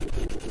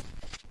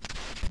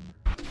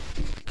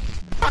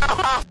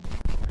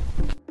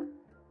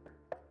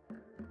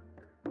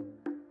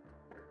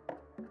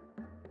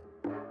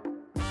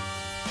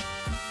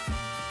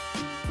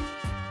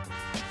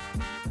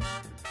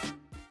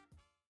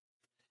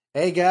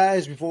Hey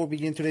guys, before we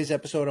begin today's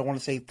episode, I want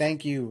to say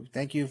thank you.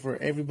 Thank you for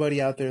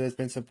everybody out there that's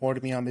been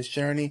supporting me on this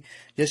journey.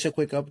 Just a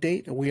quick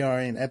update. We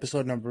are in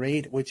episode number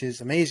 8, which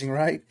is amazing,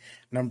 right?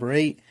 Number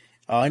 8.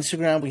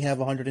 Instagram, we have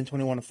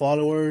 121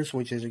 followers,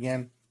 which is,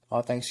 again,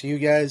 all thanks to you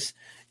guys.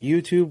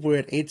 YouTube, we're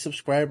at 8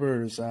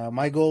 subscribers.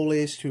 My goal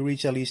is to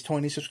reach at least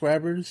 20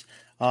 subscribers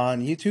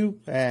on YouTube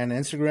and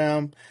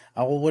Instagram.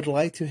 I would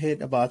like to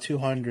hit about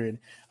 200.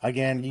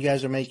 Again, you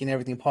guys are making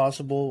everything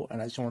possible,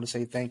 and I just want to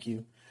say thank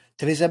you.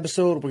 Today's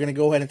episode, we're going to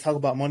go ahead and talk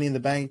about Money in the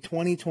Bank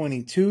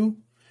 2022,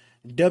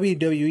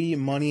 WWE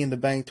Money in the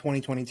Bank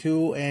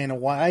 2022, and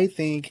why I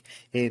think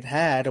it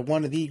had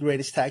one of the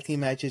greatest tag team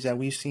matches that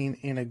we've seen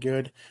in a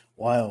good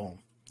while.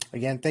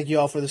 Again, thank you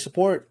all for the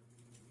support.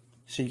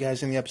 See you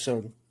guys in the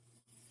episode.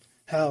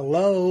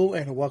 Hello,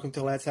 and welcome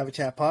to Let's Have a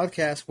Chat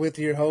podcast with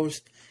your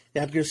host,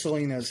 Edgar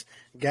Salinas.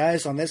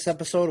 Guys, on this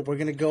episode, we're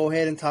going to go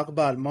ahead and talk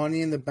about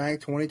Money in the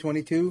Bank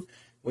 2022,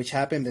 which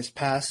happened this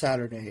past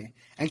Saturday.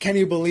 And can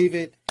you believe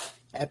it?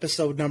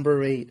 Episode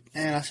number 8.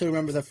 And I still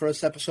remember the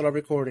first episode I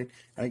recorded.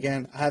 And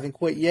again, I haven't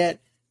quit yet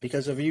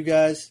because of you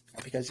guys,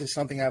 because it's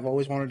something I've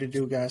always wanted to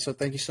do, guys. So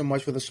thank you so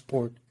much for the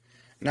support.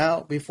 Now,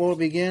 before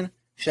we begin,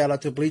 shout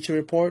out to Bleacher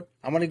Report.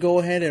 I'm going to go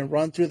ahead and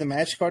run through the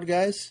match card,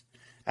 guys.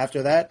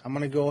 After that, I'm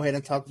going to go ahead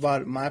and talk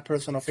about my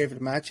personal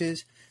favorite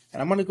matches. And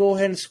I'm going to go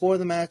ahead and score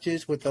the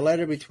matches with the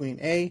letter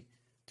between A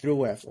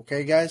through F.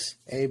 Okay, guys?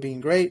 A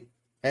being great,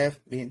 F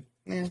being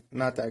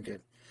not that good.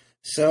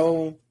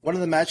 So, one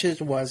of the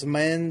matches was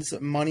men's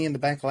Money in the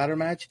Bank ladder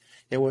match.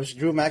 It was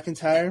Drew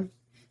McIntyre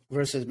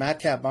versus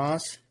Madcap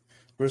Moss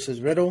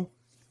versus Riddle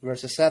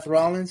versus Seth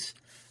Rollins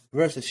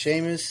versus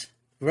Sheamus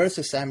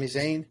versus Sami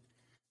Zayn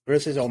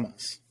versus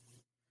Omos.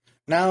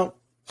 Now,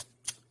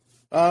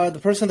 the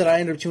person that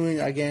I ended up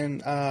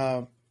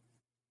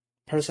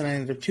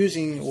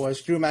choosing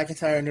was Drew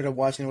McIntyre. I ended up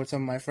watching it with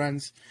some of my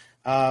friends.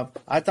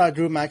 I thought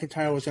Drew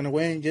McIntyre was going to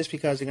win just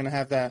because they're going to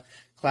have that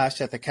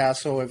Clash at the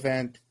Castle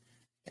event.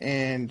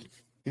 And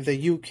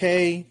the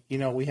UK,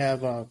 we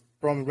have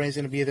Roman Reigns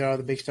going to be there. All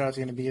the big stars are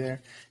going to be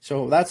there.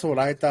 So that's what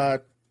I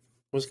thought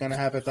was going to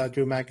happen. I thought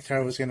Drew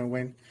McIntyre was going to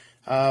win.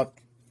 But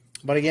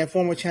again,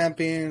 former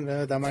champion,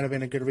 that might have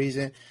been a good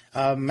reason.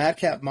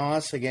 Madcap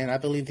Moss, again, I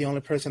believe the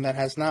only person that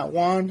has not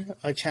won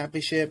a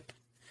championship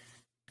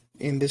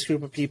in this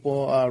group of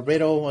people.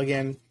 Riddle,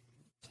 again,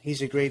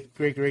 he's a great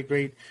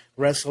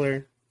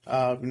wrestler.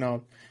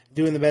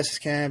 Doing the best he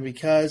can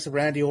because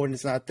Randy Orton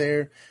is not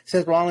there.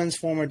 Seth Rollins,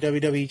 former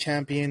WWE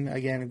champion,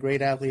 again, a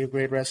great athlete, a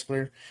great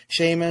wrestler.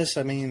 Sheamus,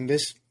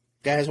 this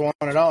guy has won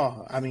it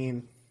all.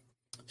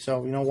 So,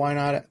 why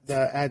not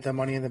add the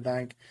Money in the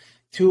Bank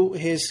to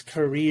his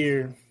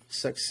career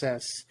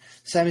success?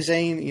 Sami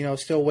Zayn,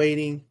 still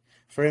waiting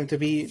for him to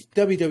be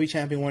WWE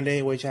champion one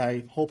day, which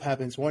I hope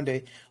happens one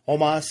day.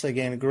 Omos,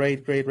 again,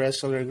 great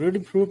wrestler, good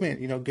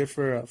improvement, good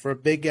for a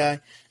big guy,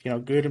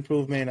 good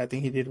improvement. I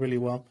think he did really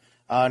well.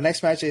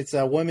 Next match, it's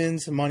a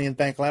women's Money in the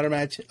Bank ladder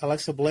match.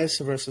 Alexa Bliss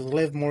versus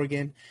Liv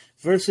Morgan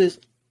versus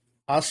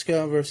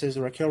Asuka versus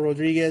Raquel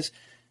Rodriguez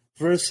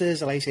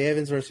versus Lacey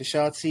Evans versus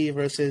Shotzi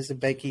versus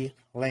Becky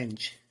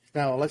Lynch.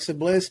 Now, Alexa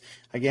Bliss,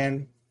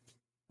 again,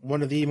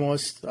 one of the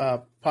most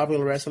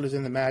popular wrestlers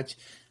in the match.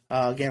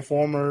 Again,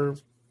 former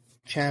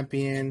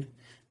champion,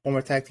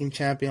 former tag team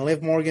champion.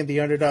 Liv Morgan, the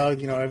underdog,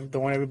 the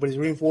one everybody's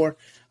rooting for.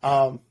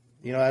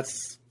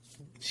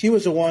 She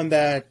was the one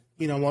that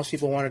most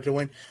people wanted to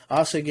win.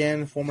 Also,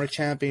 again, former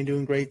champion,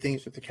 doing great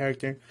things with the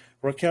character.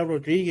 Raquel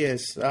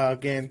Rodriguez,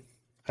 again,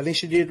 I think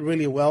she did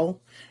really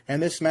well in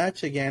this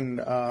match.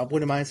 Again, I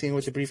wouldn't mind seeing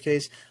with the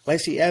briefcase.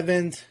 Lacey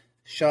Evans,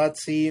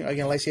 Shotzi,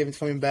 again, Lacey Evans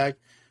coming back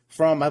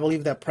from, I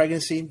believe, that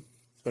pregnancy.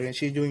 So, again,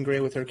 she's doing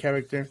great with her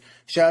character.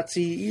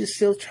 Shotzi is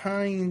still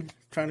trying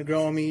to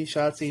grow on me,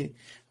 Shotzi.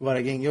 But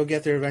again, you'll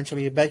get there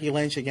eventually. Becky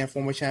Lynch, again,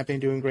 former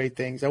champion, doing great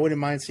things. I wouldn't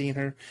mind seeing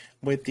her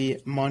with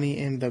the Money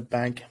in the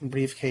Bank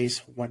briefcase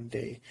one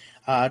day.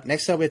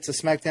 Next up, it's a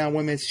SmackDown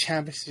Women's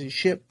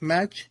Championship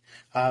match.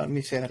 Let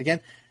me say that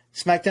again.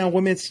 SmackDown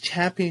Women's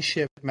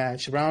Championship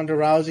match. Ronda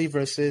Rousey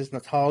versus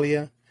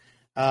Natalya.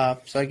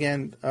 So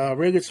again,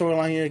 really good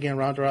storyline here. Again,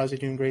 Ronda Rousey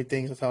doing great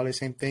things. Natalya,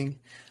 same thing.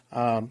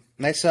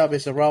 Next up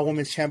is the Raw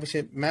Women's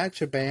Championship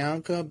match of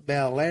Bianca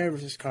Belair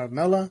versus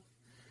Carmella.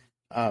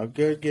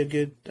 Good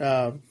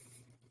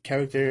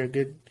character,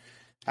 good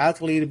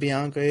athlete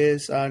Bianca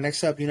is.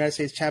 Next up, United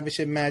States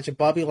Championship match,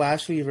 Bobby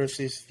Lashley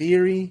versus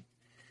Theory.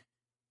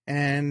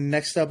 And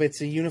next up, it's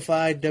a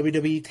unified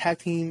WWE Tag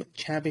Team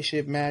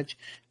Championship match,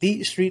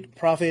 the Street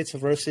Profits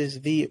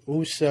versus the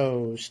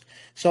Usos.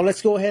 So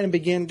let's go ahead and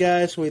begin,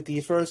 guys, with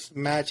the first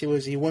match. It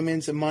was the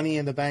Women's Money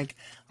in the Bank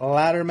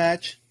ladder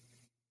match.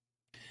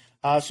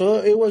 So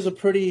it was a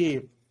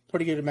pretty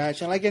good match.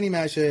 And like any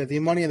match, the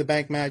Money in the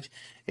Bank match,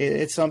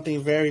 it's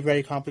something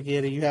very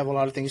complicated. You have a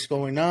lot of things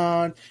going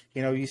on.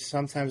 You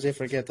sometimes they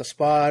forget the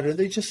spot, or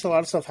there's just a lot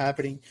of stuff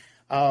happening.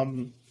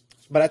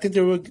 But I think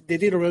they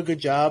did a real good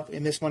job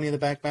in this Money in the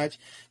Bank match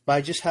by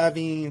just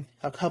having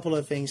a couple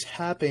of things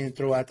happen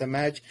throughout the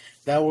match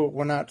that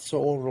were not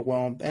so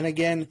overwhelmed. And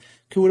again,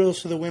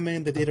 kudos to the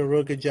women. They did a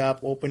real good job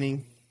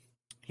opening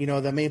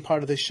the main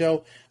part of the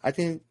show. I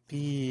think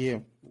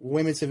the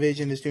women's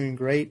division is doing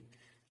great.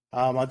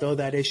 Although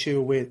that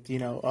issue with,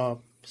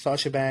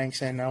 Sasha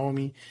Banks and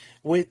Naomi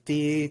with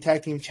the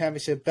tag team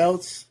championship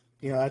belts,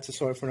 that's a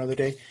story for another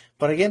day.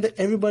 But again,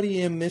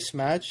 everybody in this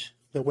match,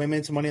 the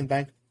women's Money in the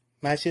Bank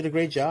match, did a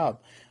great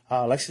job.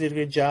 Lexi did a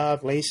good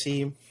job.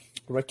 Lacey,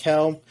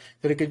 Raquel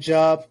did a good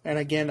job. And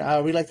again, I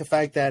really like the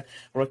fact that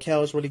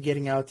Raquel is really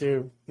getting out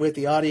there with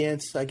the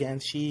audience. Again,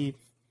 she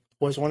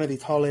was one of the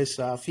tallest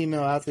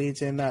female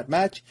athletes in that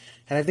match.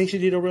 And I think she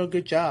did a real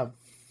good job.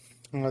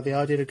 They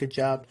all did a good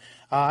job.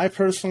 I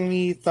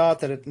personally thought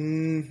that,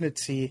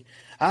 let's see,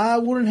 I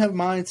wouldn't have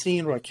mind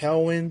seeing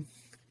Raquel win,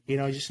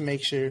 just to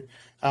make sure,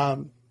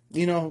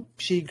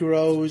 she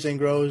grows and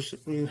grows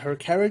in her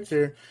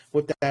character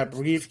with that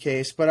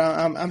briefcase. But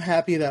I'm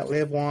happy that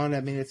Liv won.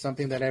 I mean, it's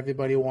something that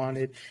everybody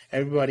wanted.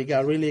 Everybody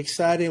got really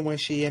excited when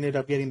she ended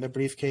up getting the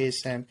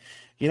briefcase. And,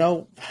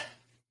 a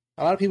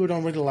lot of people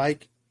don't really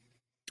like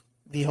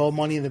the whole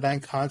Money in the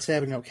Bank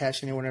concept,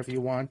 cashing in whenever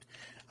you want.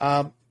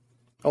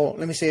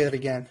 Let me say that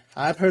again.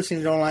 I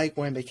personally don't like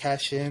when they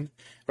cash in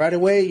right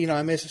away.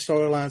 I miss the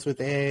storylines with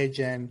Edge,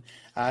 and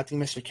I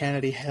think Mr.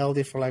 Kennedy held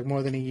it for like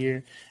more than a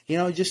year.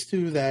 Just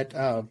do that,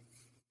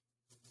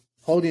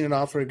 holding it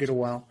off for a good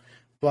while.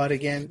 But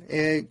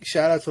again,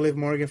 shout out to Liv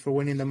Morgan for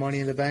winning the Money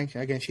in the Bank.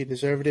 Again, she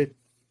deserved it.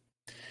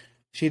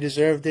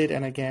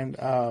 And again,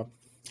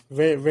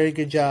 very, very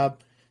good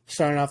job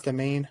starting off the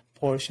main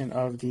portion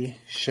of the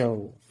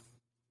show.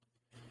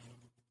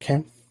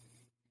 Okay.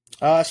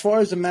 As far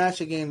as the match,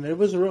 again, it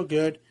was real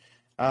good.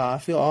 I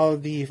feel all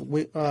of the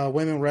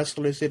women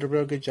wrestlers did a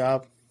real good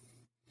job,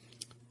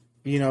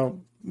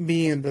 being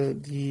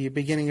the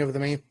beginning of the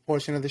main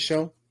portion of the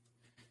show.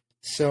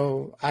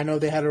 So I know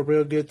they had a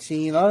real good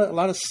scene. A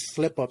lot of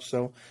slip-ups,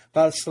 though. A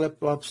lot of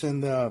slip-ups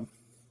in the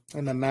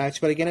match.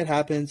 But again, it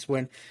happens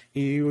when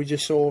you were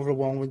just so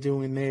overwhelmed with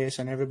doing this,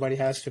 and everybody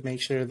has to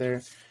make sure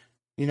they're,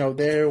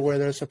 they're where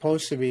they're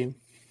supposed to be.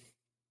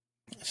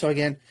 So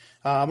again,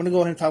 I'm going to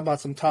go ahead and talk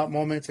about some top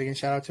moments. Again,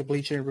 shout out to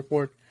Bleacher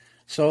Report.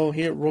 So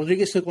here,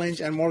 Rodriguez took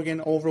Lynch and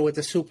Morgan over with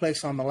the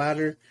suplex on the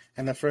ladder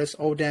and the first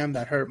 "oh damn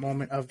that hurt"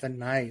 moment of the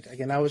night.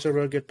 Again, that was a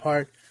real good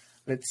part.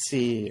 Let's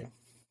see.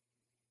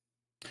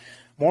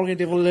 Morgan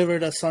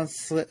delivered a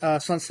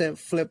sunset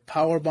flip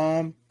power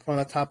bomb from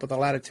the top of the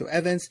ladder to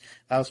Evans.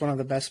 That was one of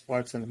the best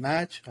parts in the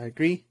match. I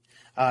agree.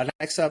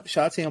 Next up,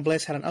 Shotzi and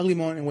Bliss had an ugly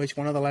moment in which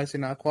one of the lights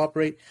did not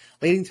cooperate,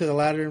 leading to the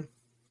ladder.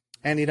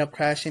 Ended up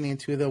crashing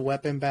into the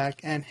weapon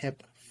back and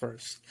hip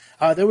first.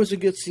 There was a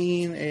good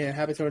scene in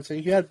Happy Towards.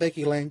 You had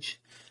Becky Lynch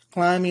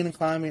climbing,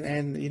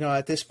 and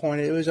at this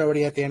point, it was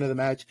already at the end of the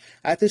match.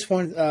 At this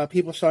point,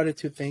 people started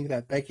to think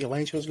that Becky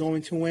Lynch was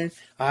going to win.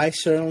 I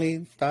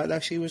certainly thought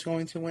that she was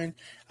going to win.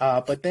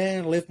 But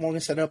then Liv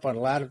Morgan set up a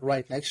ladder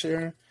right next to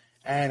her,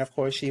 and of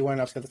course, she went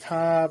up to the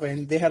top,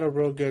 and they had a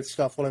real good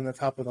scuffle in the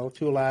top of the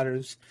two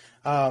ladders.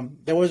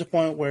 There was a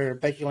point where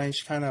Becky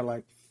Lynch kind of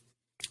like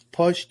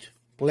pushed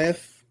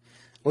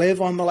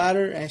Liv on the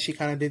ladder, and she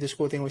kind of did this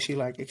cool thing where she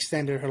like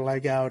extended her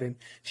leg out and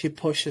she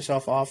pushed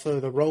herself off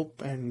of the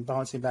rope and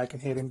bouncing back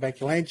and hitting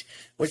Becky Lynch,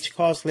 which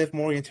caused Liv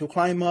Morgan to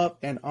climb up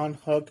and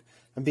unhook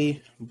the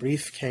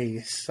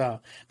briefcase. Man,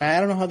 I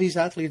don't know how these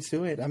athletes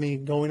do it. I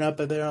mean, going up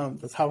there on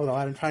the top of the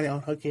ladder and trying to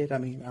unhook it, I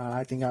mean,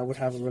 I think I would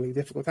have a really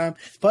difficult time.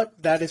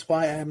 But that is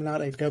why I am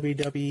not a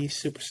WWE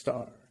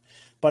superstar.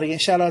 But again,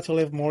 shout out to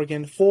Liv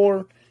Morgan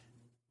for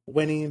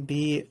winning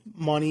the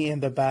Money in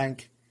the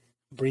Bank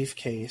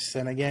briefcase.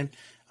 And again,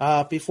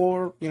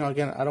 before,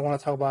 again, I don't want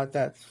to talk about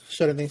that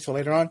certain things till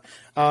later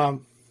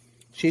on.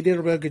 She did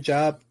a real good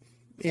job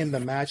in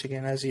the match,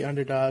 again, as the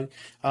underdog.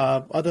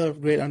 Other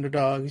great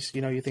underdogs,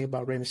 you think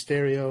about Rey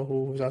Mysterio,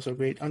 who was also a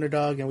great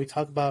underdog, and we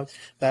talked about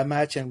that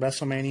match in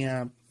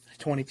WrestleMania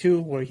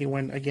 22, where he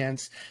went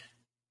against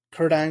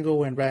Kurt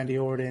Angle and Randy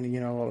Orton.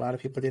 A lot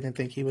of people didn't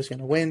think he was going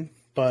to win,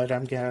 but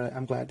I'm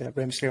glad that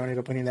Rey Mysterio ended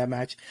up winning that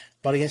match.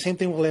 But again, same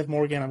thing with Liv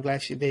Morgan. I'm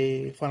glad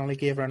they finally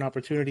gave her an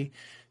opportunity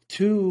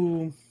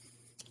to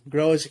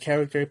grow as a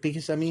character,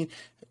 because, I mean,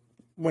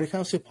 when it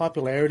comes to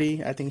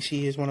popularity, I think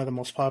she is one of the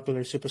most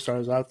popular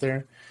superstars out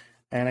there.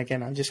 And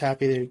again, I'm just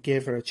happy to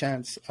give her a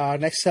chance.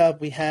 Next up,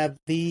 we have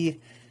before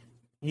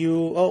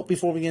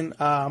we begin,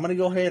 I'm going to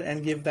go ahead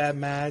and give that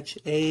match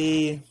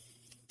I'm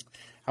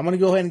going to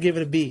go ahead and give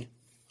it a B.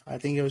 I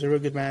think it was a real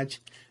good match.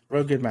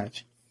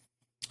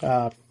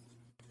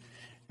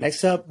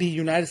 Next up, the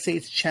United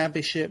States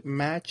Championship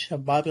match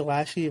of Bobby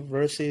Lashley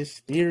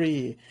versus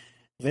Theory.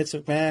 Vince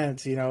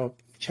McMahon's,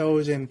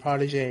 chosen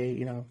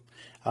protege,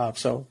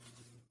 so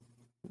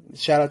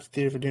shout out to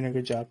Theory for doing a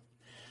good job.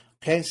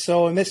 Okay,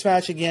 so in this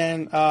match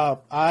again,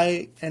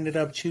 I ended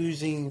up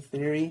choosing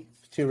Theory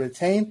to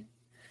retain.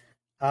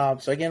 So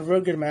again,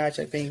 real good match.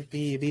 I think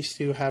these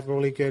two have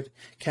really good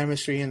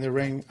chemistry in the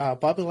ring.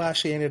 Bobby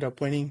Lashley ended up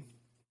winning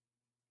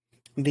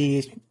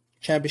the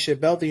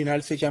championship belt, the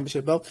United States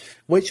Championship belt,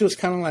 which was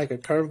kind of like a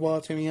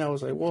curveball to me. I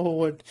was like, whoa,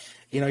 what?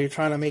 You're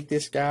trying to make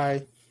this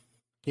guy,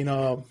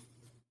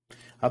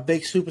 a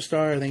big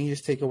superstar, and then you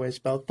just take away his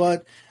belt.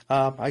 But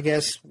I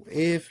guess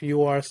if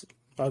you are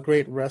a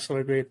great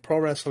wrestler, great pro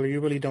wrestler. You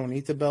really don't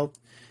need the belt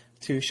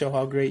to show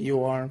how great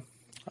you are.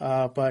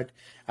 But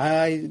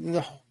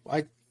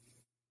I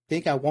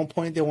think at one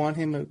point they want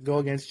him to go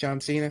against John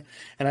Cena,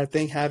 and I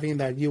think having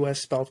that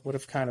U.S. belt would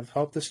have kind of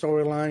helped the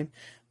storyline.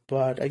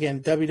 But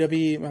again,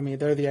 WWE, I mean,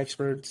 they're the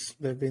experts.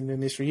 They've been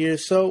doing this for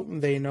years, so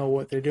they know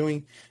what they're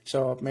doing.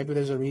 So maybe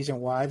there's a reason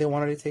why they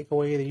wanted to take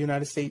away the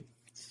United States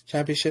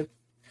Championship.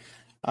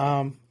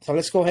 So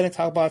let's go ahead and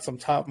talk about some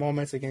top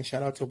moments. Again,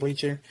 shout out to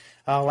Bleacher.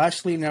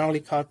 Lashley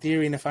narrowly caught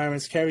Theory in the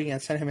fireman's carry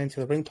and sent him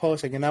into the ring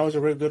post. Again, that was a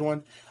real good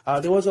one.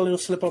 There was a little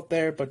slip up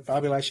there, but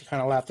Bobby Lashley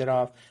kind of laughed it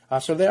off.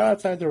 So they're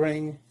outside the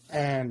ring,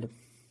 and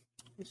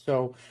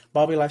so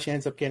Bobby Lashley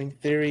ends up getting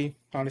Theory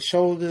on the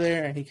shoulder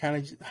there, and he kind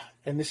of,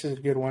 and this is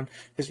a good one,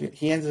 because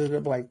he ends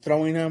up like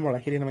throwing him or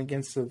like hitting him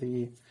against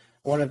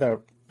one of the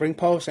ring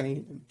posts,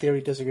 and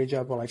Theory does a good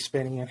job of like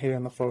spinning and hitting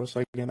on the floor.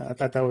 So again, I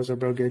thought that was a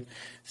real good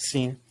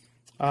scene.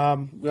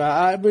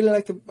 I really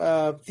like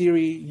the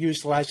Theory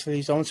used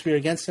Lashley's own spear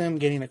against him,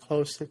 getting it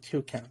close to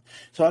 2 count.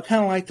 So I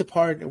kind of like the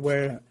part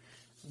where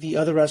the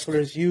other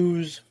wrestlers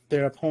use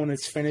their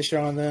opponent's finisher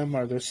on them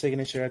or their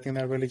signature. I think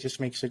that really just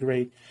makes a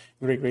great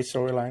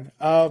storyline.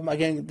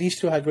 Again, these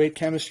two had great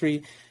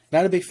chemistry.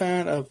 Not a big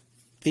fan of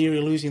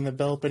Theory losing the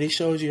belt, but he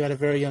shows you at a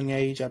very young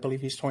age. I believe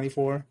he's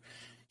 24.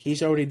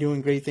 He's already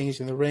doing great things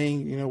in the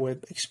ring, you know,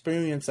 with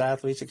experienced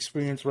athletes,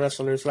 experienced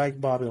wrestlers like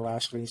Bobby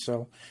Lashley.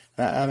 So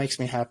that makes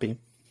me happy.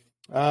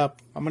 I'm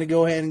going to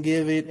go ahead and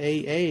give it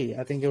a A.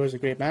 I think it was a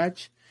great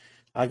match.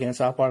 Again,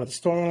 it's all part of the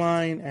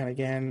storyline. And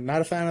again,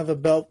 not a fan of the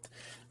belt.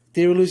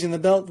 Theory losing the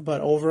belt,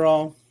 but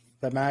overall,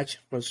 the match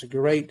was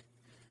great.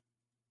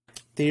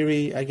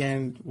 Theory,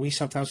 again, we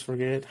sometimes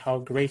forget how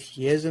great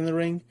he is in the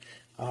ring.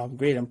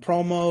 Great in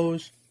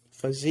promos,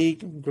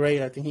 physique,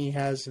 great. I think he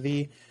has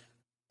the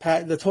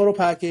total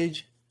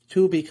package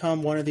to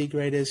become one of the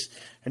greatest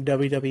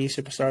WWE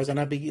superstars. And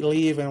I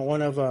believe in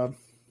one of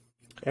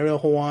Ariel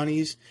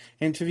Helwani's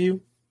interview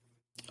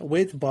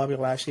with Bobby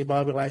Lashley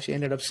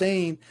ended up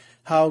saying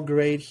how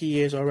great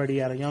he is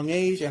already at a young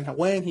age, and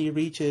when he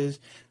reaches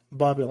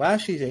Bobby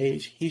Lashley's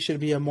age, he should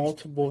be a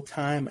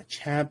multiple-time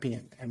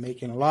champion and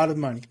making a lot of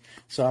money.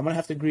 So I'm gonna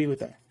have to agree with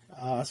that.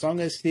 As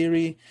long as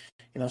Theory,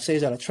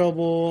 stays out of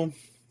trouble,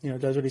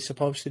 does what he's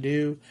supposed to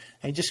do,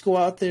 and just go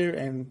out there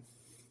and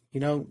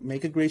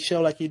make a great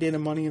show like he did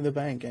in Money in the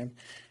Bank, and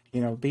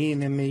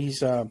being in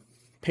these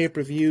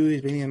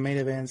pay-per-views, being in main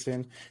events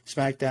in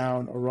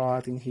SmackDown or Raw. I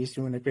think he's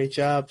doing a great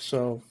job,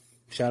 so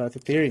shout out to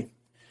Theory.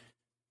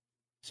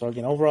 So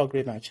again, overall,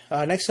 great match.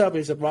 Next up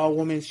is the Raw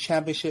Women's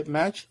Championship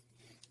match.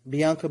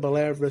 Bianca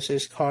Belair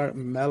versus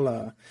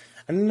Carmella.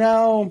 And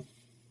now,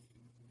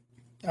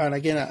 and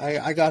again,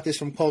 I got this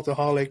from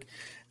Cultaholic.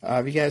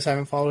 If you guys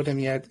haven't followed him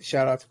yet,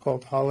 shout out to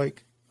Cultaholic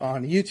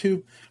on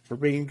YouTube for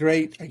being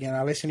great. Again,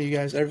 I listen to you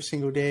guys every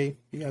single day.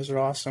 You guys are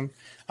awesome.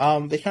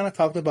 They kind of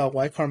talked about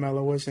why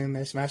Carmella was in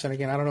this match. And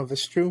again, I don't know if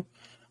it's true,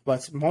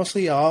 but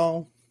mostly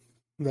all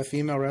the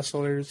female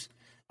wrestlers,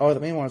 the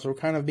main ones, were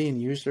kind of being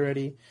used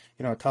already.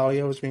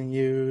 Talia was being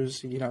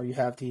used. You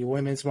have the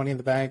women's Money in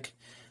the Bank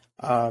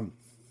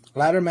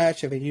ladder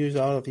match, and they used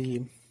all of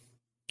the,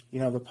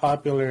 the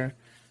popular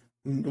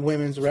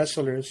women's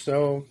wrestlers.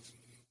 So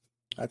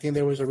I think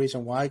there was a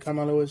reason why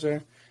Carmella was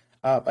there.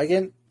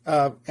 Again,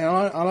 and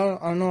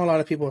I know a lot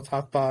of people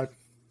talk bad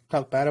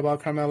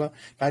about Carmella,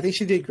 but I think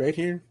she did great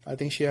here. I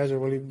think she has a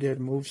really good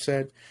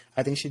moveset.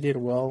 I think she did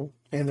well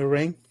in the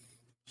ring.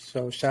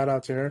 So shout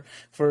out to her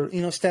for,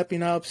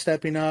 stepping up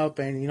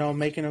and,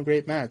 making a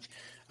great match.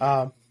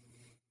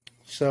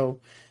 So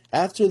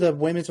after the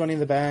women's Money in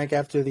the Bank,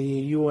 after the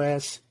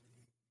U.S.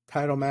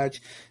 title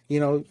match,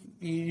 you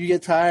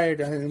get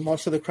tired, and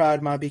most of the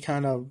crowd might be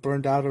kind of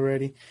burned out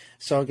already.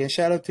 So again,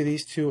 shout out to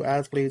these two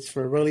athletes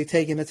for really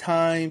taking the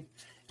time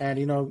and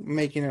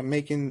making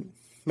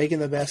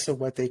the best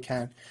of what they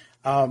can.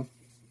 Again,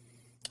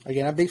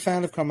 I'm a big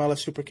fan of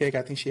Carmella's super kick.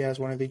 I think she has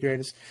one of the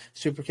greatest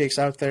super kicks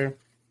out there.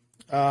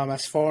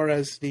 As far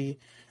as the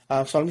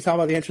so let me talk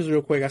about the entrance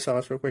real quick. I saw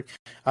this real quick.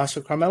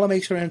 So Carmella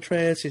makes her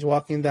entrance. She's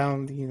walking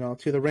down,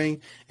 to the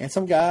ring, and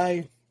some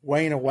guy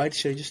wearing a white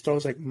shirt just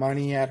throws like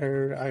money at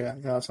her.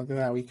 Something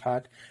that we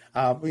caught.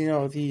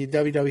 The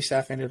WWE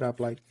staff ended up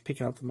like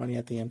picking up the money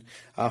at the end.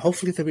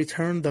 Hopefully they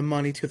return the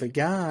money to the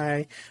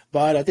guy.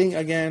 But I think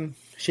again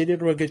she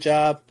did a real good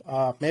job.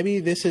 Maybe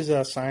this is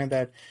a sign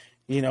that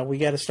we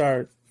got to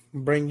start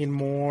bringing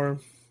more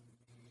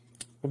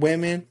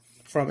women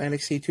from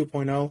NXT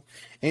 2.0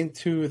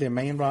 into the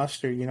main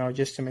roster,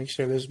 just to make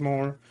sure there's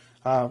more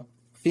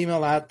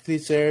female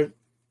athletes there,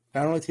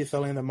 not only to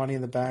fill in the Money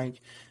in the Bank,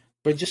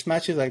 but just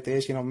matches like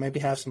this, maybe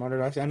have some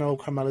underdogs. I know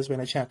Carmella's been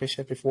a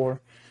championship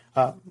before,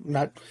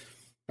 not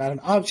an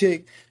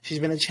object. She's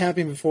been a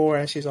champion before,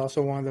 and she's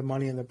also won the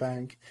Money in the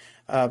Bank.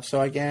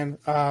 So again,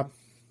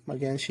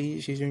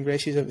 she's doing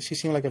great. She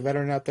seemed like a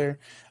veteran out there,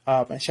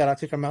 and shout out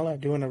to Carmella,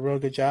 doing a real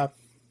good job.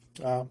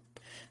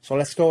 So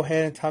let's go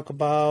ahead and talk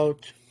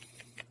about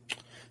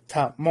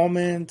top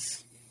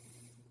moments.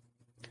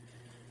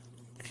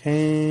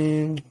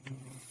 Okay.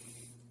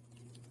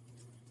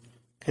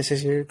 It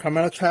says here,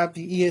 Carmella trapped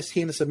the EST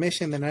in the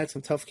submission, then added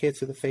some tough kicks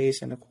to the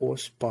face and a cool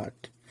spot.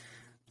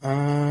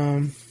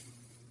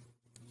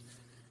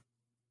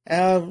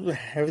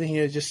 Everything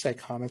here is just like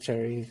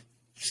commentary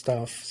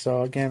stuff.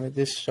 So again,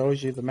 this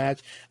shows you the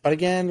match. But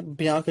again,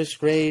 Bianca's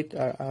great.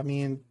 I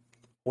mean,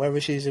 whoever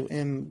she's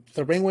in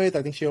the ring with,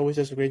 I think she always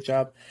does a great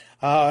job.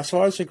 As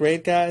far as the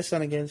great guys,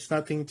 and again, it's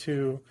nothing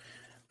to,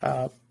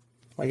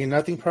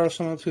 nothing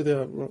personal to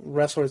the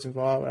wrestlers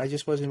involved. I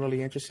just wasn't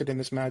really interested in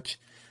this match.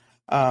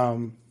 So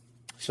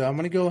I'm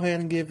gonna go ahead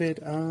and give it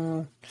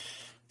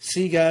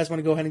C, guys. I'm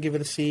gonna go ahead and give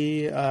it a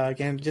C.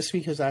 Again, just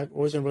because I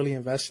wasn't really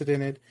invested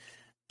in it.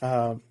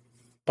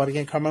 But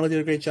again, Carmella did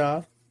a great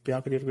job.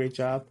 Bianca did a great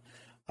job.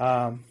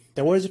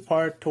 There was a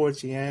part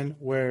towards the end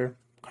where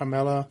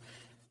Carmella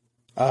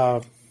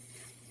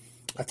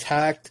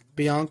attacked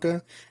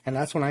Bianca, and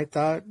that's when I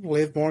thought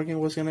Liv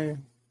Morgan was gonna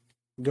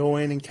go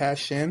in and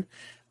cash in,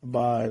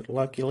 but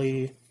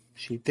luckily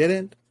she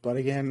didn't. But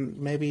again,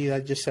 maybe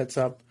that just sets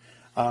up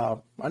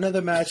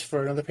another match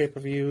for another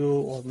pay-per-view,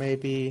 or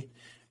maybe,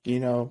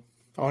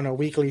 on a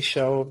weekly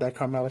show that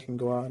Carmella can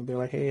go out and be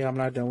like, hey, I'm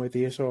not done with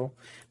you. So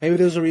maybe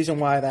there's a reason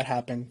why that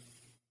happened.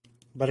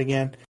 But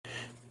again,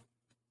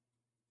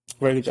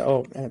 very good job.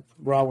 Oh, and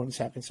Raw wouldn't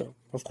happen, so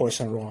of course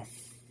on Raw.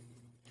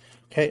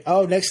 Okay.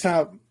 Oh, next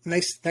up,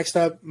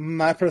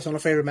 my personal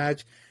favorite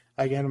match.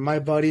 Again, my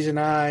buddies and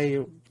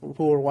I,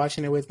 who were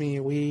watching it with me,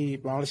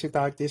 we honestly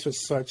thought this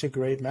was such a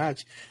great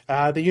match.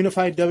 The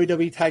Unified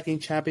WWE Tag Team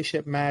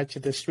Championship match,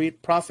 the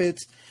Street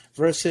Profits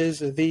versus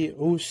the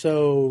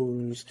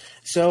Usos.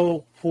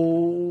 So,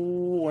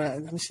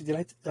 let me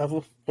see,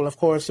 well, of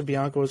course,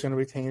 Bianca was going to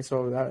retain,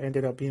 so that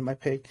ended up being my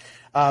pick.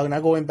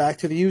 Now going back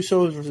to the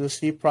Usos versus the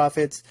Street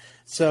Profits.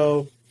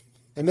 So,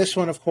 in this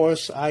one, of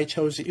course, I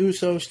chose the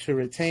Usos to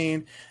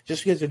retain,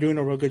 just because they're doing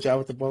a real good job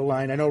with the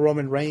bloodline. I know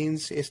Roman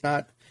Reigns is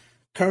not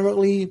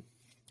currently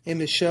in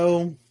the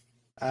show.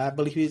 I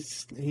believe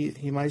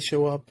he might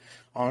show up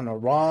on a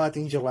Raw, I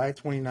think July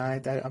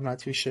 29th. I'm not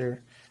too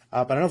sure.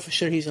 But I know for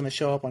sure he's going to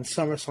show up on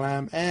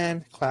SummerSlam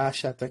and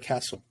Clash at the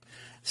Castle.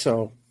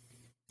 So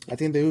I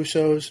think the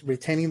Usos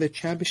retaining the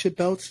championship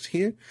belts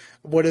here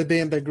would have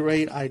been the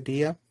great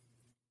idea.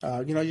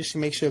 Just to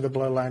make sure the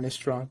bloodline is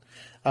strong.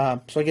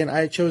 So again,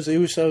 I chose the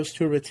Usos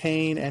to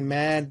retain, and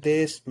man,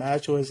 this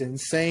match was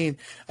insane.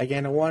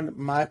 Again,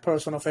 my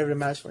personal favorite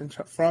match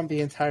from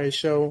the entire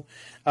show.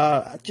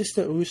 Just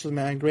the Usos,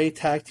 man, great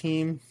tag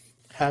team,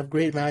 have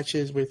great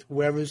matches with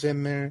whoever's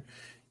in there.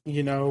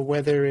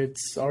 Whether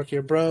it's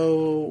Archer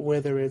Bro,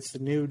 whether it's the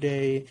New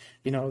Day,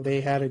 they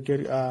had a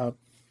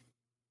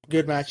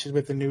good matches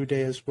with the New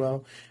Day as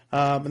well.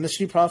 And the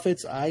Street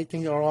Profits, I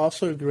think, are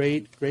also a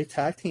great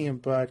tag team,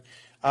 but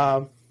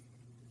I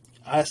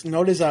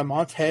noticed that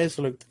Montez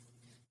looked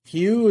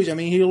huge. I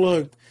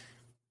mean,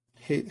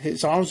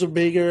 his arms are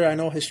bigger. I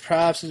know his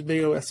traps is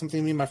bigger. That's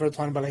something me and my friend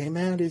talking about. Like, hey,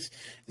 man, this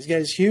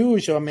guy's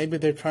huge. Or maybe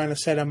they're trying to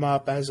set him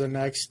up as a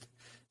next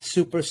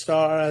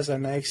superstar, as a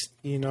next,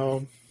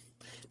 man,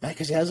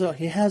 because he has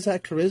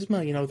that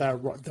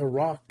charisma, the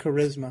Rock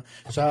charisma.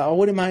 So I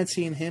wouldn't mind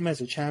seeing him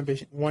as a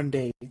champion one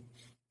day.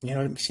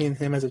 Seeing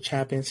him as a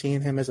champion, seeing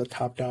him as a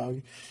top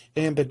dog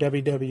in the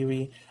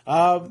WWE.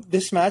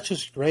 This match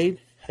was great.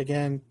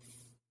 Again,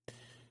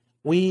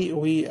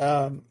 we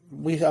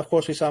of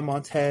course we saw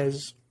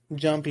Montez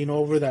jumping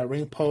over that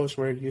ring post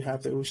where you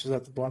have the Usos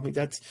at the bottom. I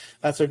mean,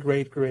 that's a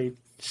great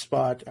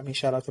spot. I mean,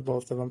 shout out to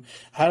both of them.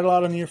 Had a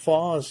lot of near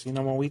falls.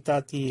 When we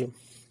thought the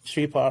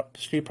Street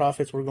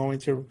Profits were going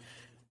to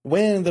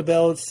win the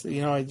belts,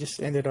 it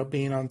just ended up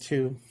being on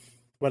 2.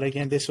 But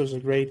again, this was a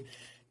great.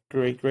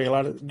 A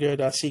lot of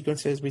good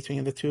sequences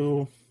between the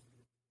two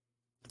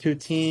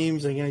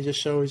teams. Again, it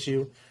just shows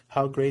you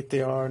how great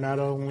they are, not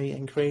only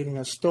in creating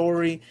a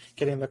story,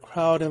 getting the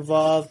crowd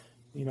involved,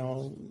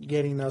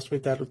 getting us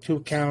with that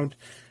 2 count,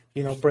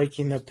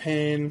 breaking the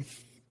pin,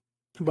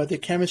 but the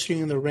chemistry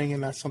in the ring,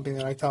 and that's something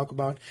that I talk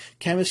about.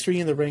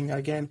 Chemistry in the ring,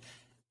 again,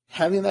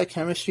 having that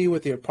chemistry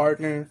with your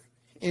partner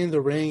in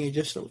the ring,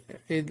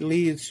 it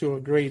leads to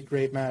a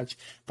great match.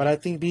 But I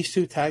think these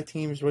 2 tag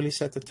teams really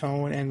set the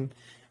tone, and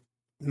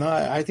no,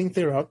 I think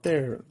they're up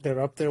there. They're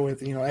up there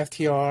with,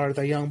 FTR,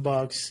 the Young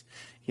Bucks,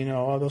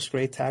 all those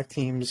great tag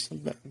teams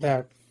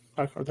that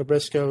are the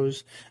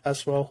Briscoes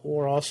as well, who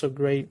are also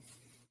great.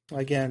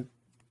 Again,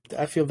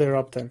 I feel they're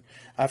up there.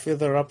 I feel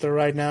they're up there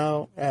right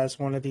now as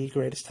one of the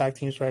greatest tag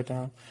teams right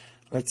now.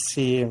 Let's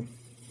see.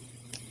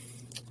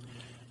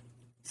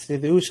 The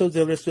Usos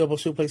delivers double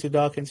suplex to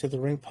Dawkins to the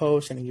ring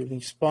post in a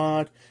unique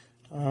spot.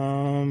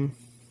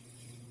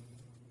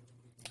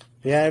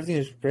 Yeah, everything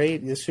was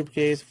great. The Super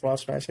Case, the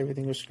Frost Smash,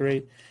 everything was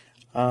great.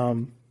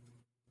 So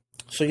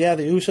yeah,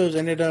 the Usos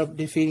ended up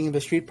defeating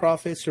the Street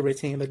Profits to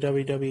retain the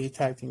WWE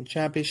Tag Team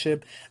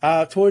Championship.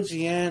 Towards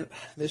the end,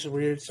 this is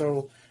weird.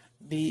 So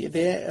the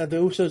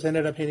Usos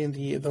ended up hitting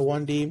the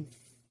 1D,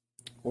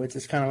 which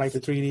is kind of like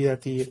the 3D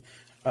that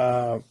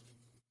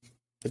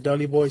the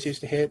Dudley Boys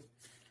used to hit.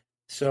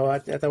 So I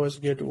thought that was a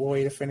good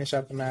way to finish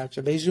out the match.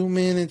 They zoom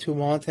in into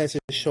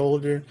Montez's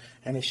shoulder,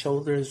 and his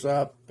shoulder is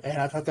up, and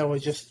I thought that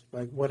was just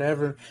like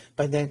whatever.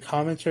 But then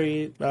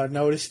commentary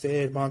noticed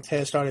it.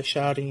 Montez started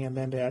shouting, and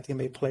then I think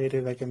they played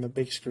it like in the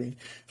big screen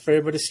for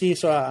everybody to see.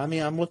 So I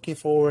mean, I'm looking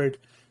forward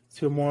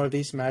to more of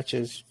these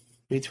matches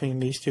between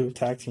these two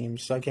tag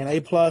teams. So again, A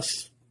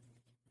plus,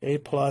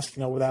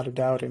 without a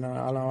doubt. And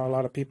I know a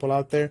lot of people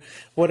out there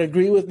would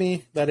agree with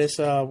me that it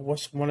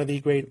was one of the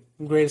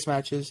greatest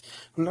matches.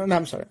 No,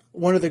 I'm sorry,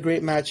 one of the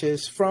great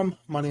matches from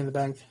Money in the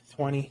Bank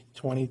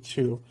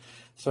 2022.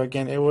 So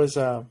again, it was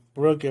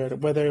real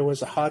good. Whether it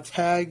was a hot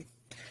tag,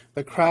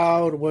 the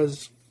crowd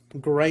was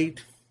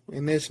great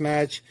in this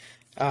match.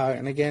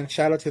 And again,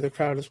 shout out to the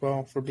crowd as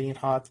well for being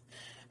hot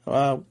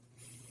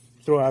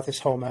throughout this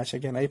whole match.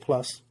 Again, A+.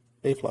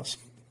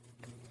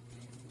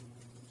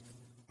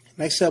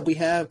 Next up, we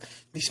have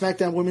the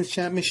SmackDown Women's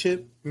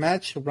Championship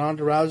match,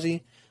 Ronda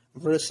Rousey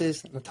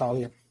versus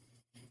Natalya.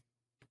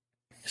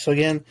 So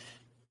again,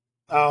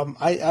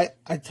 I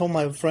told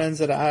my friends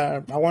that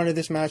I wanted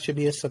this match to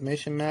be a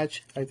submission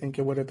match. I think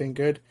it would have been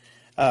good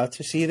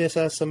to see this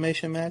as a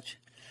submission match.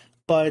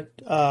 But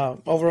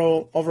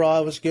overall,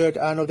 it was good.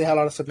 I know they had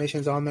a lot of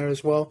submissions on there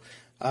as well.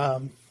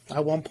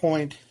 At one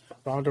point,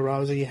 Ronda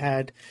Rousey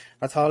had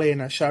Natalya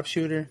in a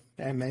sharpshooter,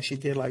 and then she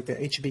did like the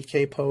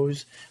HBK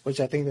pose,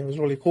 which I think that was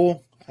really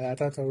cool. I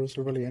thought that was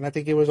really, and I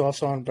think it was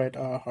also on Bret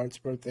Hart's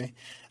birthday.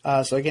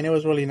 So again, it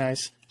was really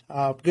nice.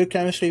 Good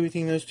chemistry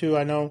between those two.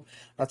 I know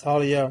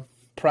Natalya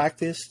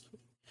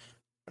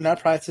not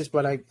practiced,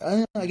 but I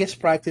guess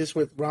practiced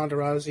with Ronda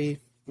Rousey.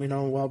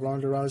 While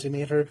Ronda Rousey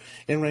made her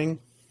in-ring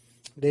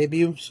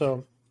debut.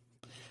 So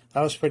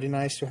that was pretty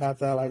nice to have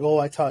that. Like, oh,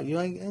 I taught you.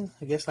 I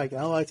guess like,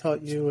 oh, I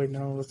taught you. And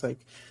it's like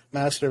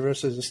master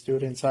versus a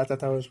student. So I thought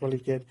that was really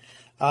good.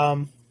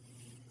 So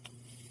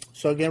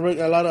again,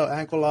 a lot of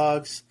ankle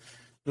locks,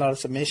 a lot of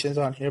submissions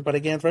on here. But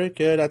again, very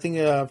good. I think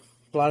a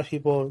lot of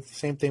people,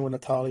 same thing with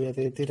Natalya.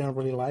 They didn't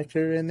really like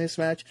her in this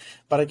match.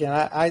 But again,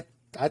 I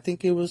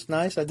think it was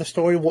nice. The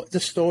story was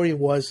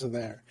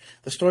there.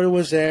 The story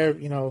was there.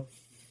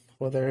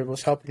 Whether it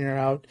was helping her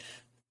out,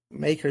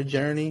 make her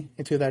journey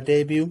into that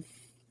debut.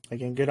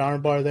 Again, good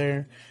armbar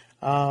there.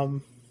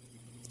 So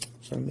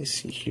let me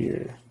see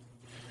here.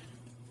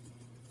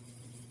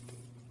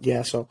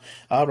 Yeah, so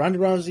Ronda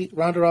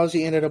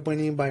Rousey ended up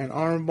winning by an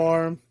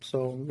armbar.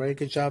 So very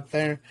good job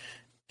there.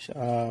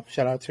 Shout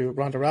out to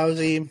Ronda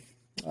Rousey.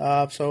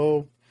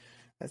 So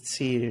let's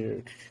see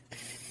here.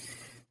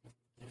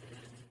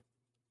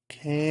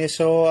 Okay,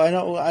 so I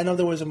know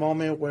there was a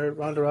moment where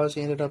Ronda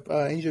Rousey ended up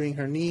injuring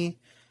her knee.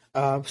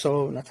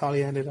 So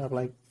Natalya ended up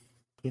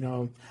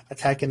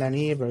attacking that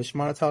knee. Very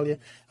smart Natalya.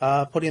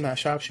 Putting that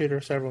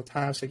sharpshooter several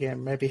times.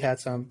 Again, maybe had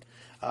some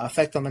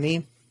effect on the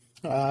knee.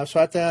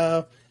 So at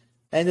the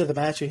end of the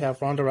match, you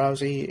have Ronda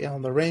Rousey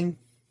on the ring.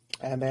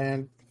 And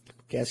then,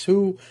 guess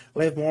who?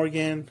 Liv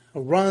Morgan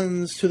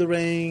runs to the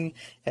ring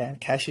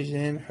and cashes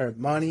in her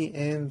Money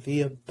in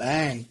the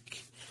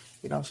Bank.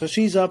 So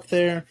she's up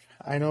there.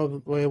 I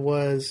know it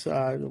was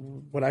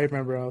what I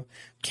remember of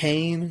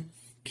Kane.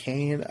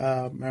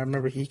 I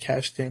remember he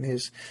cashed in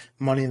his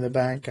Money in the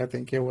Bank. I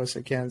think it was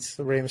against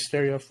Rey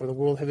Mysterio for the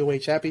World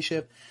Heavyweight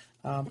Championship.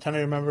 I'm trying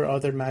to remember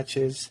other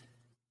matches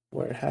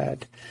where it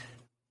had.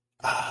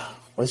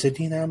 Was it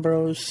Dean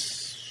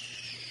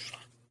Ambrose?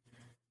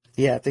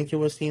 Yeah, I think it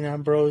was Dean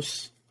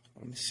Ambrose.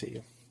 Let me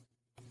see.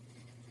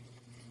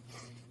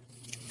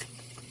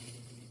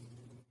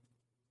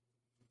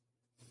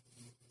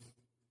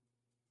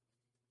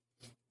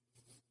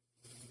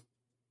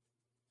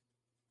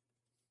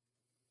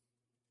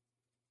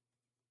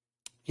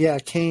 Yeah,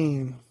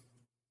 Kane.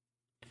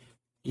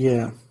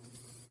 Yeah.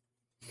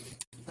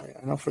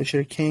 I know for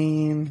sure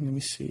Kane. Let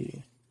me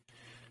see.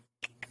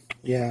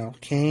 Yeah,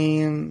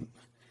 Kane.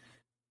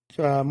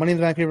 Money in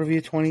the Bank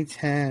pay-per-view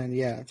 2010.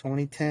 Yeah,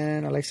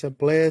 2010. Alexa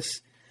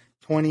Bliss.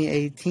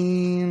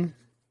 2018.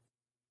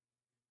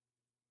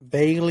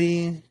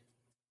 Bailey.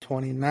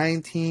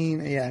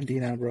 2019. Yeah, and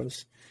Dean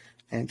Ambrose.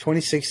 And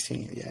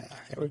 2016, yeah,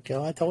 there we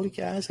go. I told you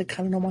guys I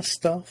kind of know my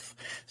stuff.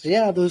 So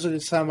yeah, those are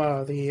some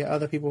of the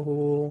other people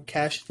who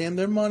cashed in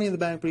their Money in the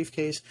Bank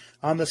briefcase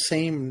on the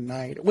same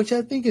night, which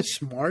I think is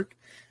smart.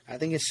 I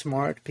think it's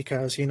smart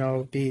because,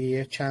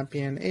 the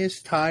champion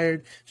is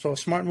tired. So a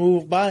smart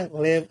move by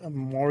Liv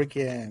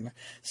Morgan.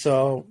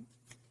 So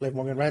Liv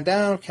Morgan ran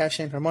down, cashed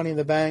in her Money in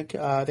the Bank.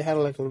 They had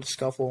a little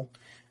scuffle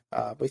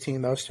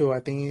between those two. I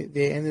think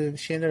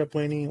she ended up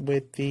winning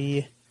with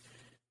the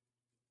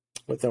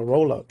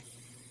roll-up.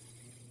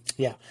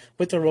 Yeah,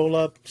 with the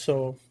roll-up.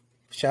 So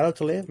shout out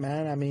to Liv,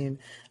 man. I mean,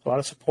 a lot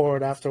of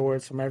support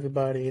afterwards from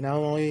everybody. Not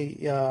only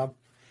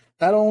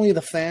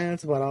the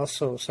fans, but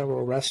also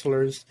several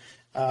wrestlers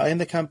in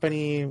the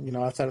company,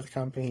 outside of the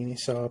company.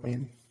 So, I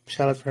mean,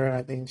 shout out to her.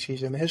 I think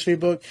she's in the history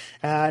book.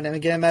 And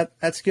again,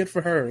 that's good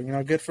for her.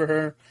 Good for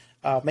her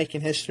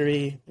making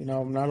history,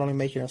 not only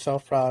making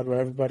herself proud, but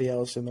everybody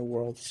else in the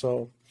world.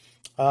 So,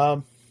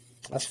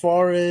 as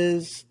far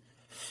as,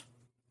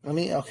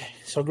 okay,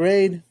 so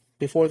grade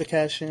before the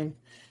cash in.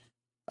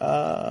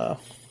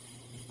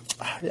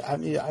 I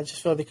mean, I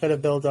just felt they could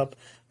have built up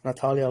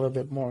Natalia a little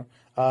bit more.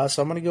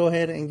 So I'm gonna go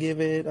ahead and give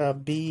it a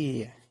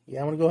B. Yeah,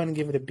 I'm gonna go ahead and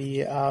give it a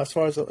B. As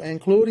far as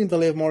including the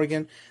Liv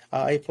Morgan,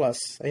 A plus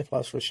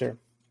for sure.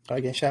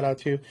 Again, shout out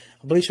to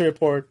Bleacher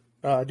Report,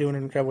 doing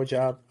an incredible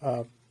job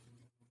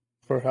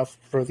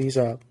for these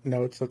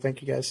notes. So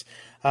thank you guys.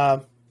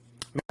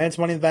 Men's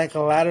Money in the Bank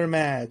ladder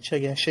match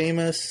again.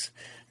 Sheamus,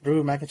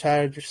 Drew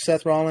McIntyre,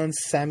 Seth Rollins,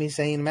 Sami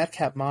Zayn,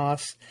 Madcap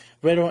Moss,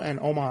 Riddle, and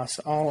Omos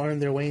all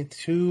earned their way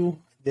into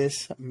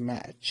this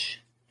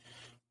match.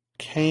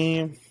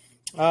 Okay.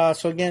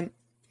 So again,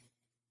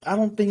 I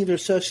don't think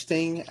there's such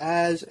thing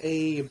as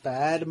a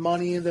bad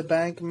Money in the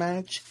Bank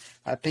match.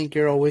 I think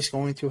you're always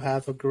going to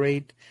have a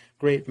great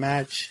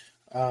match,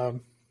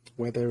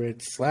 whether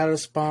it's ladder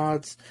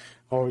spots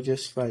or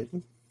just like,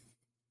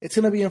 it's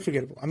going to be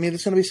unforgettable. I mean,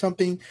 it's going to be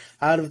something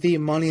out of the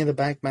Money in the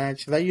Bank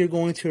match that you're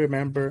going to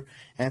remember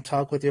and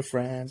talk with your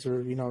friends,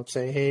 or,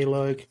 say, hey,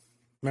 look,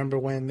 remember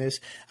when this.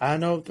 I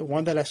know the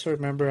one that I still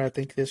remember, I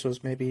think this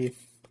was maybe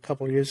a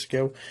couple of years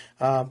ago.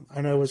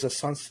 I know it was a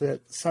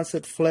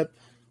sunset flip.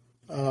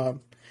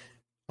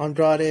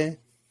 Andrade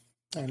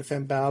and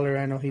Finn Balor,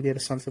 I know he did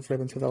a sunset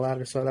flip into the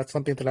ladder, so that's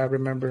something that I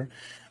remember.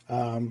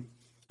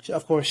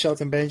 Of course,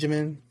 Shelton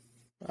Benjamin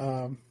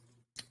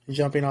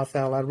jumping off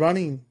that ladder,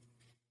 running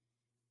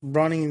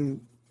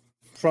on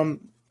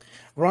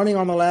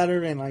the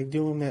ladder and like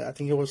doing it. I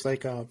think it was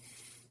like a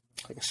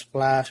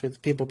splash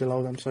with people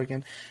below them. So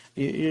again,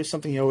 it's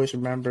something you always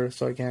remember.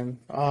 So again,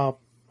 I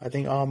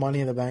think all Money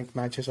in the Bank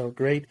matches are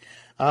great.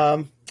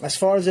 As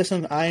far as this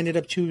one, I ended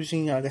up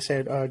choosing, like I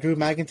said, Drew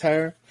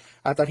McIntyre.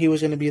 I thought he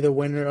was going to be the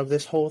winner of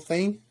this whole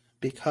thing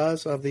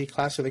because of the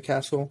Clash of the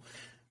Castle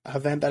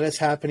event that is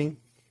happening.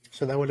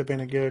 So that would have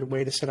been a good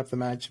way to set up the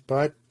match.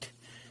 But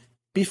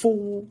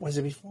before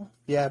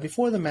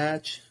the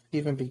match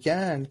even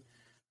began,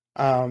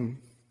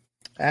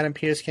 Adam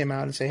Pearce came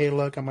out and said, hey,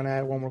 look, I'm going to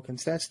add one more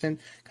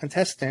contestant, and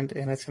it's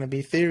going to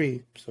be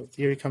Theory. So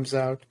Theory comes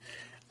out,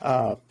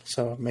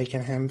 so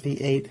making him the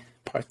 8th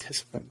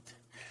participant.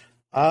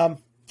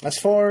 As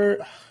for,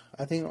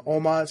 I think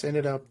Omos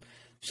ended up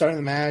starting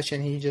the match,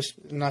 and he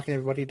just knocking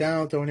everybody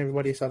down, throwing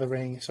everybody out of the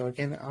ring. So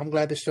again, I'm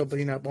glad they're still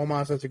building up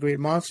Omos as a great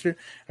monster,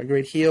 a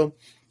great heel.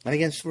 And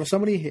again, for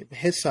somebody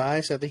his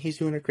size, I think he's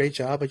doing a great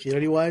job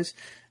agility-wise.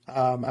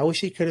 I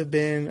wish he could have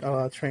been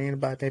trained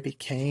by maybe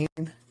Kane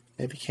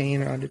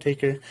or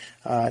Undertaker.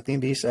 I think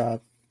these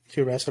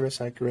two wrestlers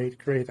have great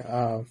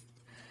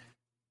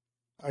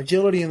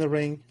agility in the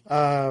ring.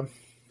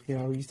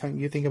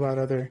 You think about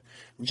other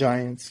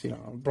giants.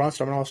 Braun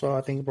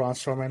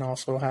Strowman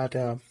also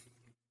had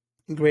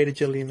great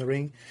agility in the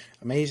ring.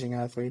 Amazing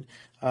athlete.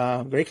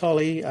 Great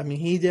Khali. I mean,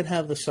 he did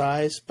have the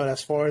size, but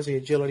as far as the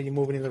agility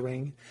moving in the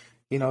ring,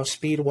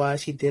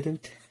 speed-wise, he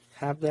didn't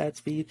have that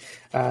speed.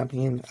 I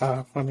mean,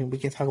 we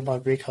can talk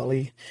about Great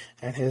Khali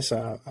and his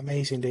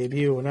amazing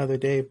debut another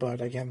day,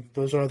 but again,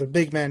 those are the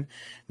big men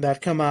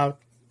that come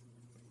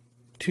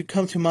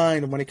to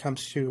mind when it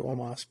comes to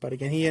Omos. But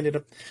again, he ended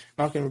up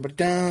knocking everybody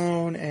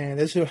down, and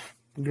this is a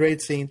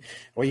great scene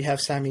where you have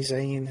Sami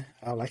Zayn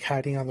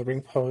hiding on the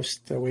ring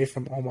post away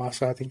from Omos.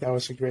 So I think that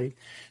was a great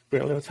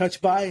little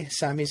touch by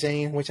Sami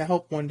Zayn, which I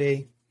hope one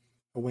day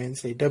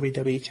wins the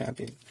WWE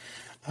champion.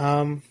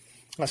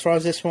 As far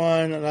as this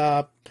one,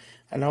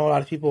 I know a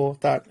lot of people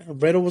thought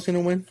Riddle was going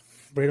to win.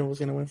 Riddle was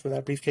going to win for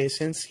that briefcase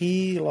since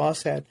he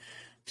lost that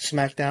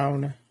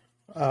SmackDown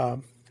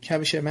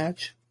championship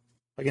match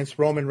against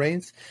Roman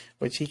Reigns,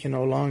 which he can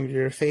no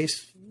longer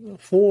face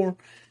for.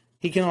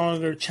 He can no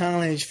longer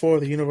challenge for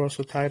the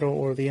Universal title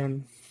or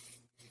the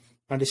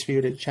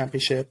Undisputed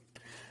Championship,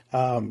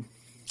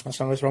 as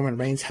long as Roman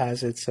Reigns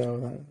has it.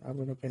 So that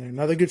would have been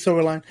another good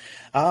storyline.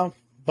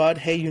 But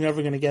hey, you're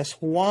never going to guess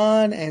who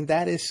won, and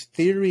that is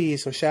Theory.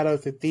 So shout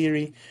out to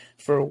Theory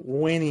for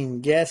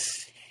winning. Guess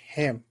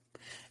him.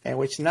 And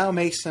which now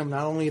makes him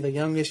not only the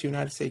youngest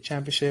United States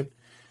Championship,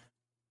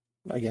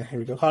 again, here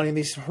we go, calling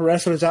these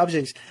wrestlers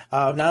objects,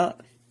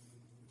 not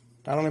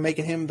only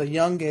making him the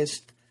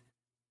youngest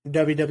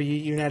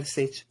WWE United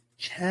States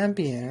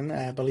Champion,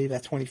 I believe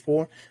at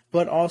 24,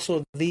 but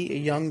also the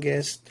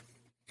youngest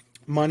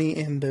Money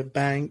in the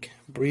Bank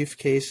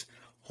briefcase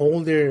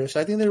holder.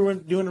 So I think they were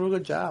doing a real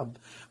good job.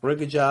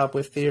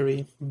 With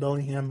Theory,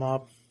 building him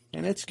up.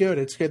 And it's good.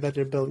 It's good that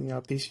they're building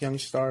up these young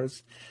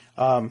stars.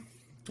 I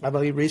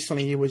believe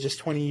recently it was just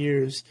 20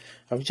 years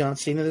of John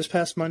Cena this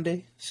past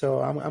Monday.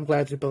 So I'm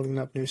glad they're building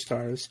up new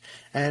stars.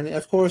 And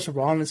of course,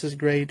 Rollins is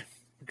great.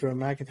 Drew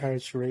McIntyre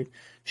is great.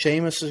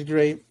 Sheamus is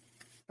great.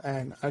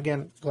 And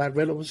again, glad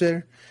Riddle was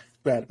there.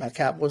 Glad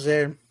Madcap was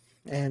there.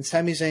 And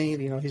Sami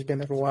Zayn, he's been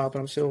there for a while,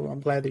 but I'm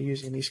glad they're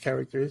using these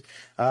characters.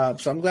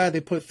 So I'm glad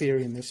they put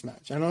Theory in this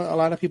match. I know a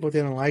lot of people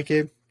didn't like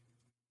it.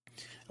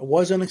 It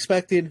was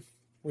unexpected,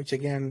 which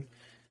again,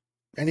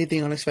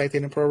 anything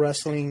unexpected in pro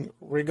wrestling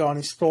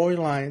regarding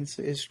storylines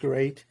is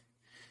great.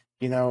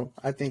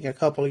 I think a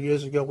couple of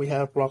years ago we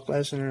had Brock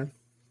Lesnar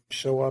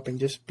show up and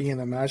just be in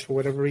the match for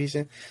whatever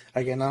reason.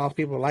 Again, not a lot of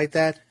people like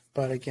that,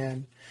 But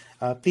again,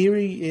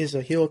 Theory is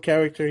a heel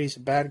character. He's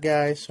a bad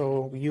guy,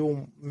 so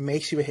it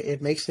makes you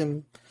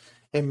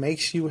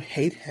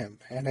hate him.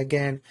 And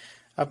again,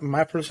 in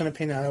my personal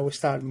opinion, I always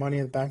thought Money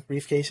in the Bank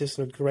briefcases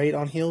look great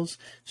on heels.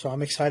 So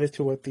I'm excited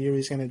to what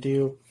Theory's gonna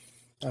do.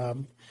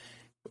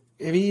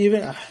 If he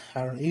even, I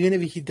don't know, even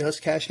if he does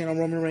cash in on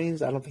Roman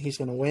Reigns, I don't think he's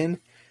gonna win.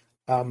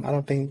 I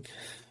don't think.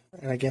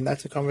 And again,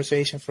 that's a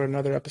conversation for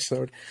another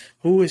episode.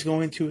 Who is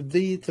going to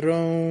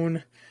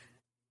dethrone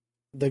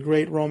the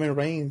great Roman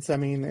Reigns? I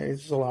mean,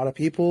 it's a lot of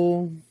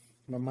people.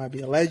 It might be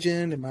a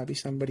legend. It might be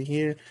somebody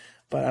here.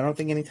 But I don't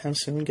think anytime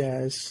soon,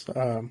 guys.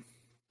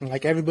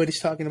 Like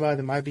everybody's talking about,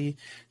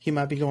 he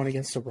might be going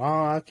against The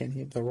Rock,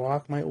 and The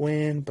Rock might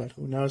win. But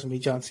who knows? Maybe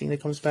John Cena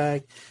comes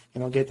back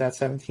and get that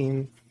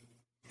 17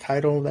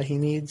 title that he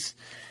needs.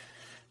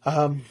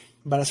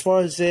 But as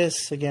far as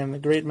this, again, a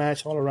great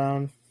match all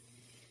around.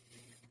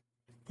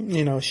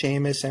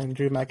 Sheamus and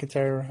Drew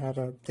McIntyre had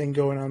a thing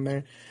going on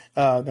there.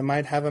 They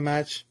might have a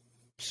match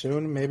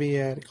soon, maybe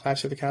at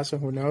Clash of the Castle.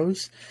 Who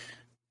knows?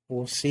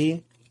 We'll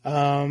see.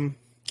 But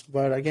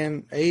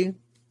again, A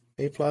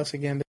plus.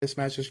 Again, this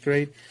match was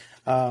great.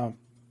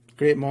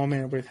 Great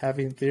moment with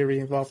having Theory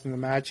involved in the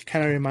match.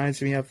 Kind of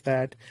reminds me of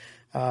that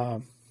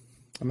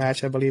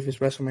match, I believe, is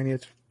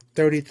WrestleMania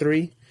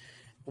 33,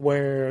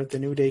 where the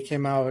New Day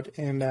came out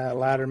in that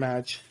ladder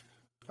match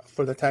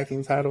for the tag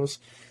team titles.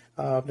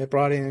 They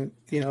brought in,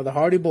 the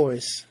Hardy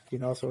Boys,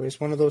 so it's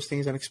one of those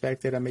things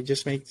unexpected. I mean, it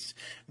just makes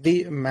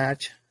the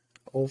match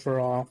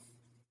overall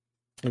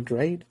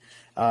great.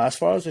 As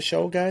far as the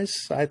show,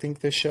 guys, I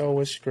think the show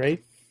was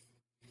great.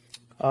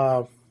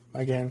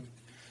 Again,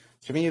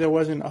 to me, there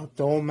wasn't a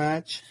dull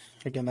match.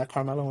 Again, that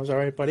Carmelo was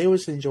alright, but it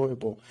was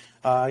enjoyable.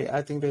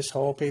 I think this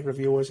whole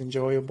pay-per-view was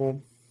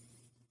enjoyable.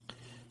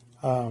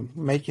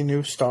 Making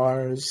new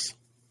stars.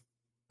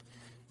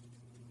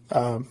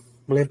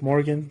 Liv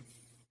Morgan,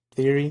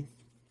 Theory.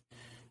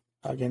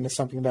 Again, that's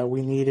something that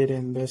we needed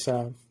in this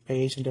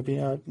page.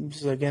 And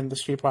this is, again, the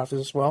Street Profits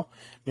as well.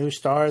 New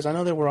stars. I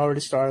know they were already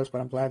stars,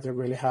 but I'm glad they're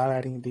really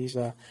highlighting these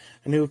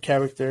new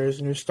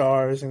characters, new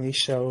stars in these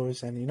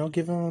shows, and,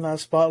 giving them that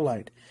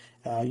spotlight.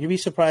 You'd be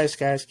surprised,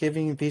 guys,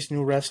 giving these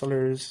new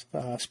wrestlers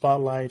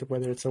spotlight,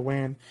 whether it's a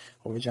win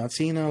over John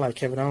Cena, like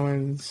Kevin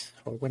Owens,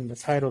 or winning the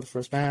title, the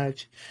first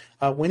match.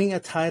 Winning a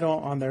title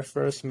on their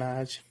first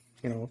match,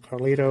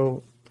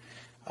 Carlito,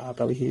 I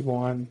believe he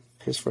won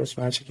his first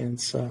match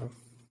against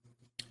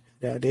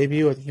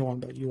debut. I think he won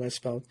the U.S.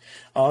 belt.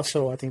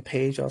 Also, I think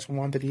Paige also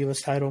won the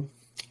Divas title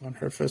on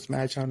her first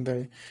match on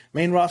the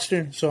main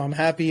roster. So I'm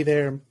happy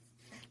they're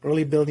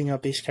really building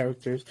up these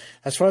characters.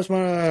 As far as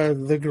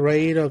the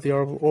grade of the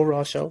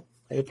overall show,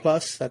 A+. I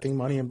think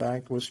Money in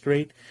Bank was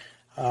great.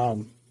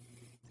 And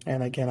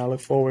again, I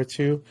look forward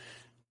to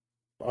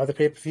other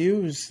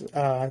pay-per-views.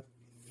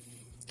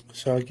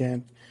 So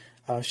again,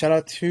 shout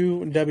out to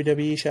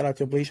WWE, shout out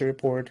to Bleacher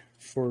Report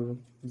for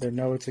their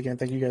notes. Again,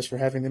 thank you guys for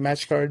having the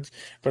match cards.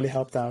 Really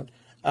helped out.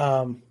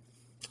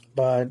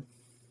 But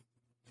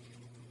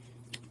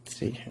let's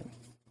see here.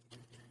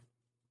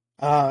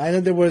 I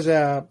know there was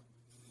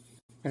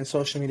in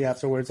social media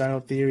afterwards, I know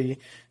Theory,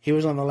 he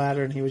was on the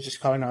ladder and he was just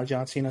calling out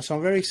John Cena. So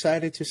I'm very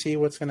excited to see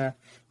what's gonna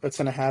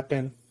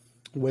happen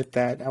with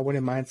that. I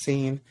wouldn't mind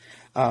seeing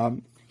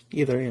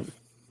either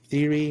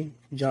Theory,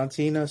 John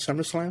Cena,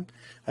 SummerSlam.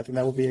 I think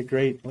that would be a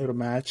great little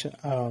match.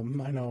 I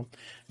know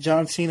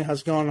John Cena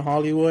has gone to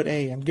Hollywood.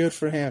 Hey, and good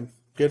for him.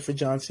 Good for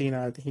John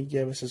Cena. I think he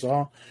gave us his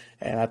all.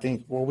 And I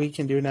think what we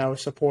can do now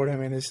is support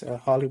him in his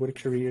Hollywood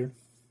career.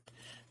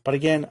 But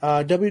again,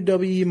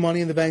 WWE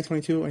Money in the Bank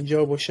 22,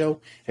 enjoyable show.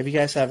 If you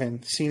guys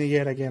haven't seen it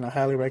yet, again, I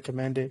highly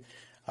recommend it.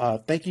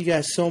 Thank you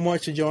guys so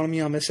much for joining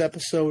me on this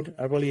episode.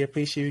 I really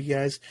appreciate you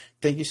guys.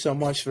 Thank you so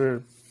much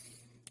for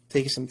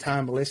taking some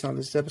time to listen on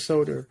this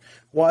episode or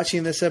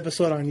watching this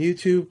episode on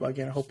YouTube.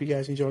 Again, I hope you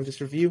guys enjoyed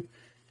this review.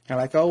 And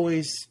like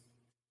always,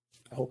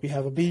 I hope you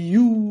have a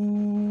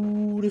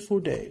beautiful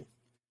day.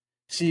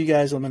 See you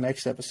guys on the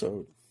next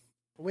episode.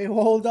 Wait,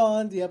 hold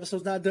on. The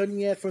episode's not done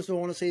yet. First of all,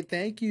 I want to say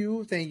thank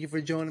you. Thank you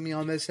for joining me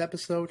on this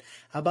episode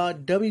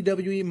about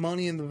WWE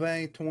Money in the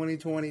Bank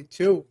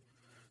 2022.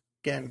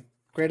 Again,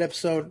 great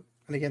episode.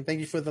 And again, thank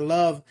you for the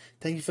love.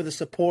 Thank you for the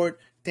support.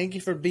 Thank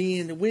you for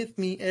being with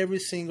me every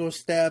single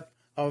step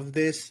of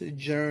this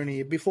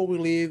journey. Before we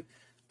leave,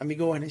 let me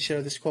go ahead and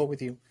share this quote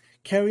with you.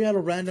 Carry out a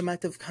random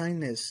act of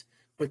kindness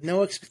with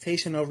no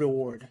expectation of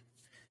reward,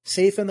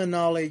 safe in the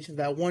knowledge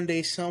that one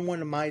day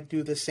someone might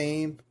do the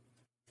same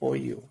for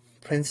you.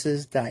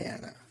 Princess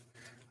Diana.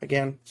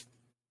 Again,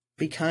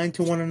 be kind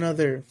to one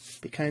another.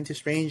 Be kind to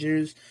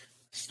strangers,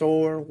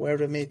 store,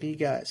 wherever it may be,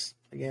 guys.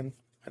 Again,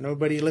 I know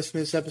everybody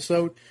listening to this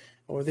episode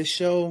or this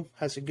show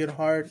has a good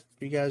heart.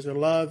 You guys are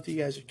loved. You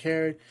guys are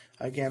cared.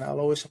 Again, I'll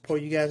always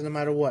support you guys no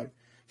matter what.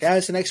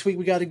 Guys, next week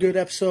we got a good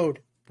episode.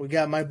 We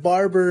got my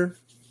barber,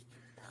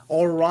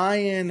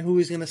 Orion, who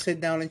is going to sit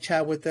down and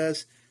chat with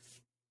us.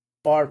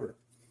 Barber,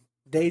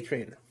 day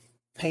trader,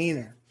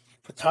 painter,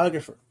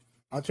 photographer,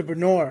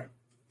 entrepreneur.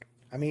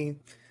 I mean,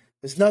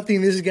 there's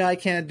nothing this guy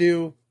can't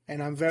do,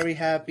 and I'm very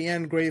happy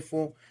and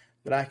grateful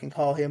that I can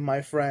call him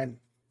my friend.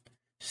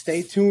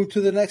 Stay tuned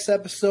to the next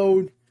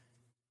episode.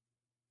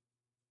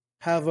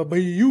 Have a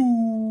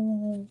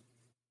beautiful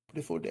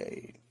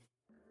day.